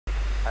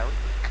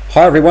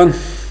Hi everyone,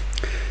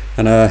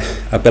 and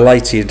a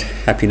belated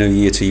Happy New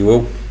Year to you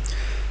all.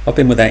 I've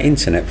been without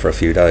internet for a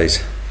few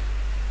days.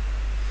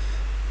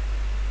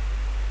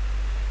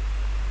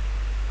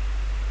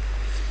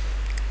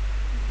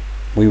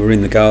 We were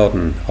in the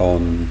garden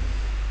on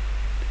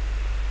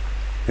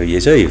New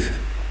Year's Eve,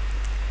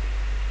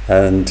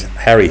 and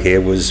Harry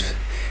here was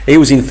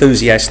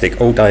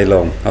enthusiastic all day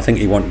long. I think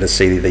he wanted to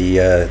see the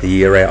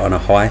year out on a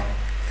high.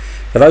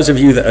 For those of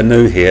you that are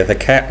new here, the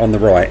cat on the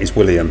right is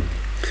William.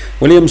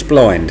 William's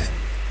blind.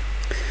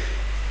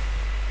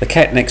 The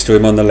cat next to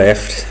him on the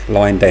left,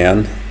 lying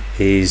down,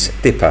 is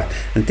Dipper,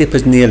 and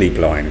Dipper's nearly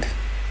blind.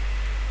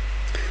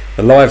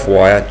 The live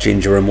wire,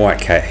 ginger and white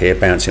cat here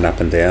bouncing up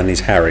and down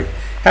is Harry.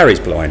 Harry's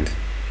blind.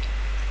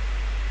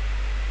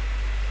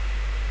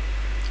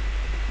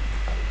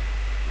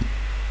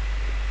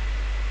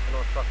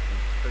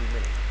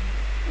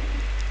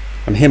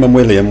 And him and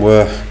William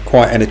were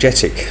quite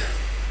energetic,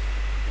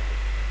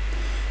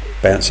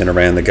 bouncing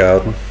around the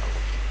garden.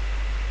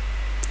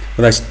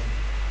 Well, they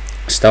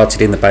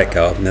started in the back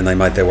garden, then they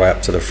made their way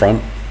up to the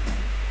front.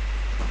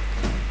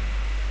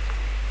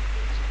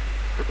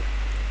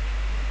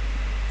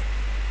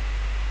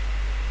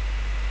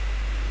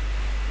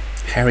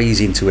 Harry's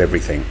into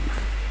everything,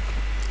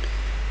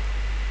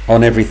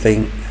 on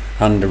everything,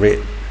 under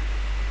it,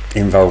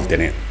 involved in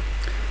it.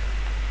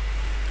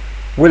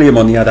 William,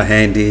 on the other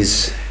hand,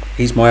 he's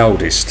my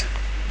oldest.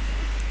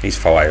 He's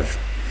 5,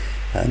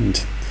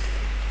 and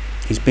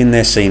he's been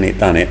there, seen it,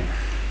 done it.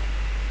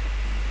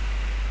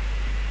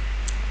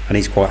 And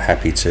he's quite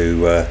happy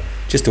to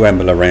just to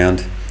amble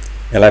around.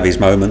 He'll have his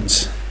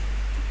moments.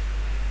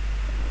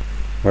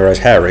 Whereas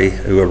Harry,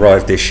 who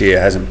arrived this year,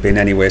 hasn't been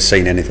anywhere,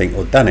 seen anything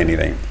or done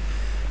anything.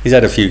 He's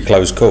had a few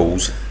close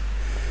calls,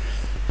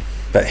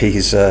 but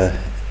he's a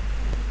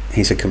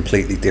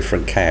completely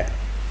different cat.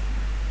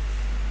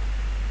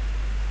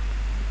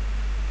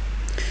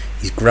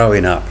 He's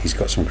growing up. He's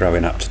got some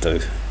growing up to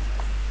do.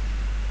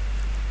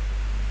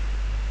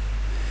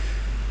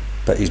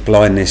 But his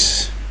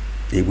blindness,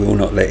 he will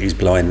not let his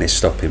blindness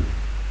stop him,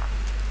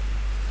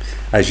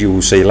 as you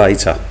will see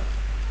later.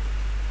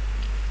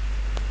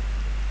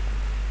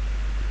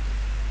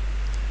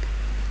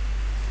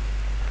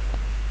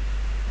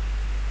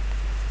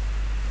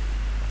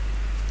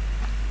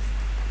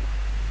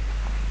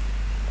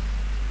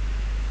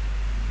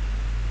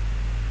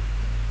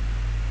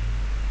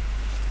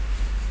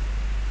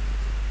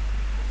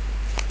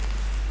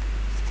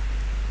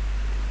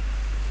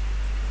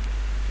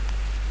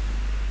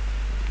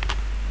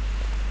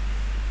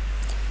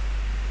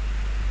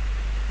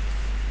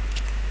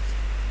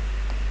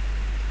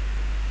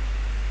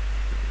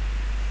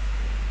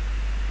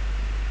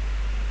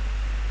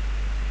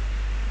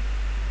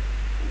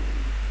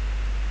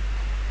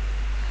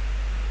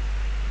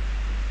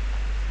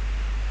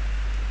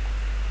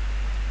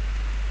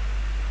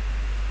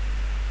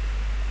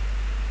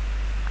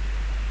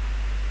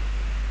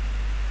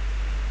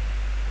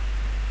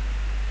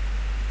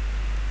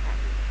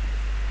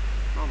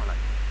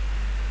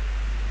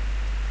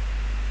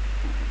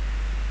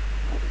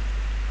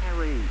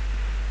 Harry,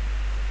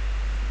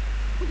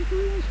 what are you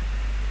doing?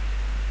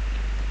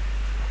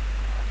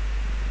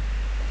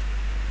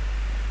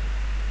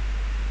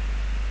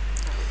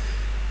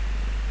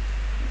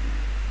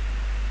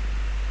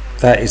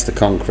 That is the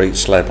concrete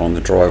slab on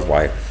the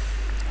driveway,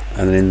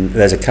 and then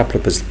there's a couple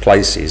of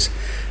places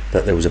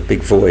that there was a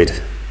big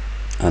void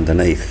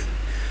underneath,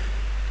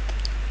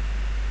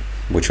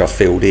 which I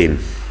filled in,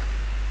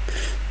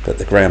 but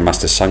the ground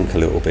must have sunk a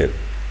little bit,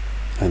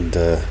 and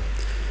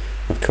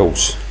of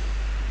course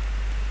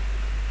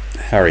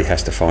Harry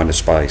has to find a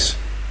space.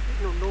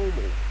 It's not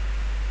normal.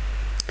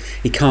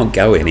 He can't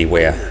go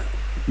anywhere,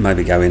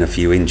 maybe go in a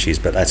few inches,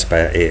 but that's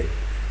about it.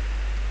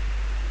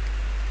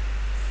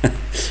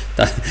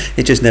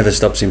 It just never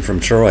stops him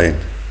from trying.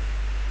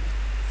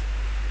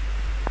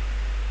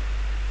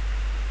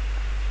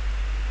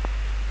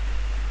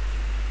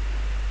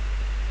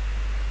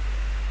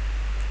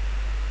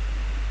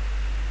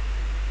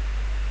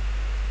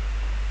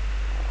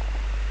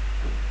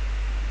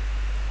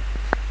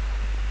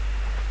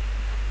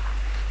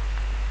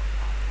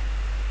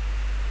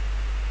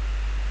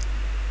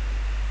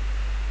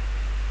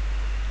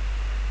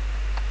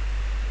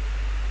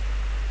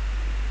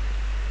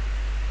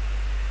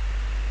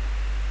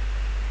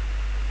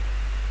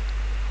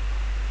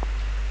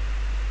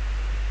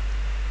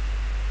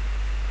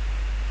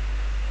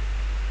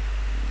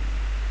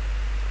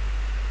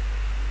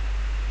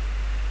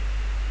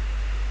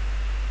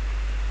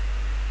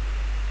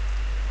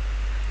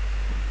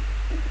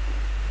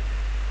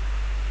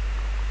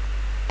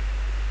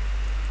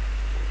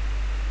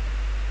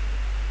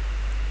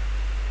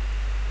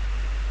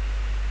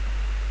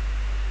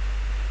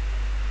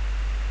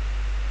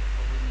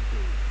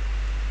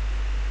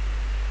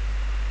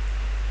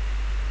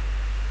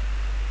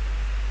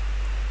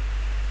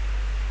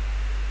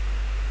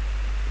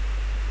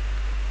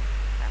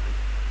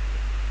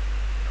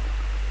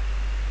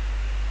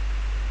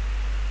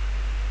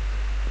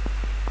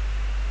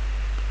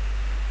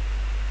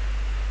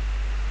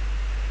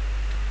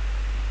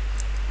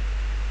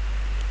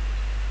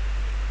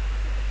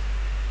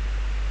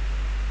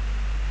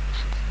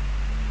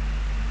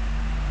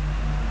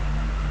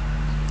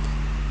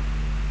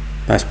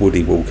 That's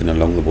Woody walking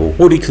along the wall.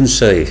 Woody can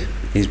see.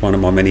 He's one of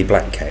my many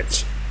black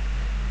cats.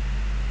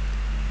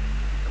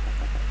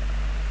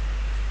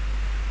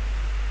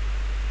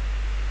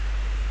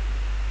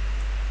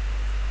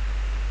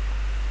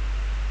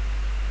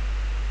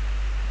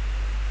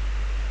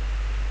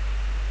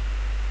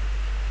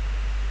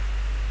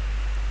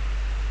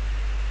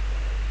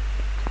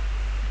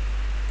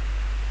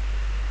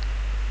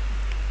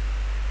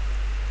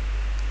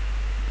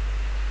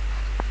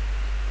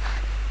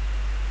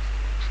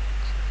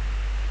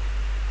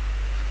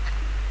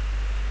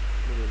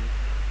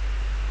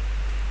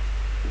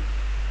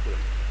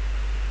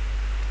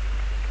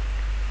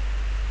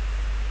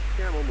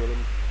 Come on,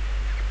 Willem.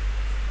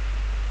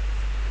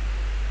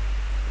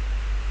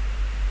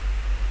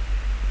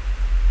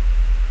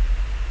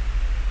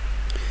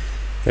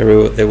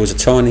 There was a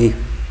tiny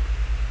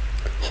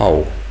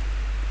hole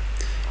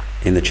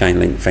in the chain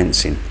link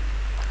fencing.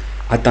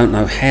 I don't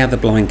know how the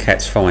blind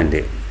cats find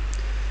it.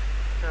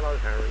 Hello,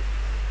 Harry.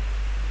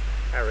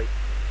 Harry.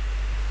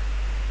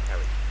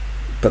 Harry.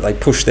 But they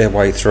push their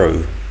way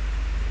through.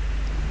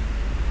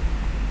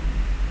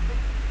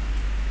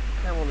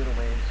 Come on, little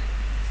man.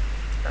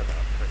 Stand up,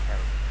 quick,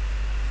 Harry.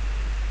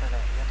 Stand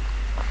up,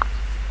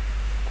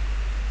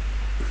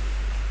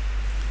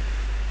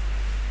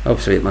 yeah.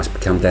 Obviously it must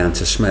come down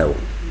to smell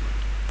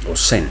or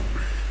scent.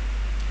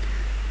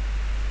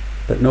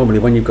 But normally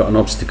when you've got an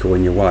obstacle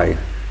in your way,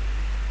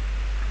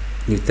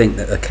 you'd think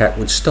that the cat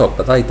would stop,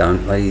 but they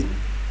don't.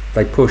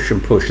 They push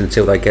and push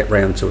until they get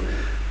round to,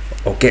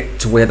 or get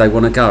to where they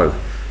want to go.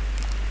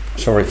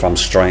 Sorry if I'm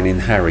straining.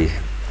 Harry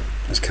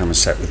has come and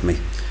sat with me.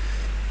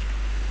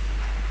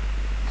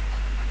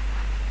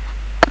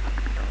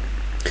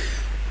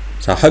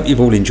 So I hope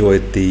you've all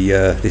enjoyed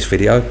this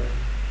video.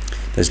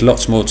 There's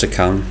lots more to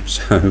come,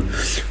 so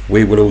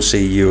we will all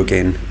see you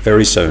again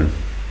very soon.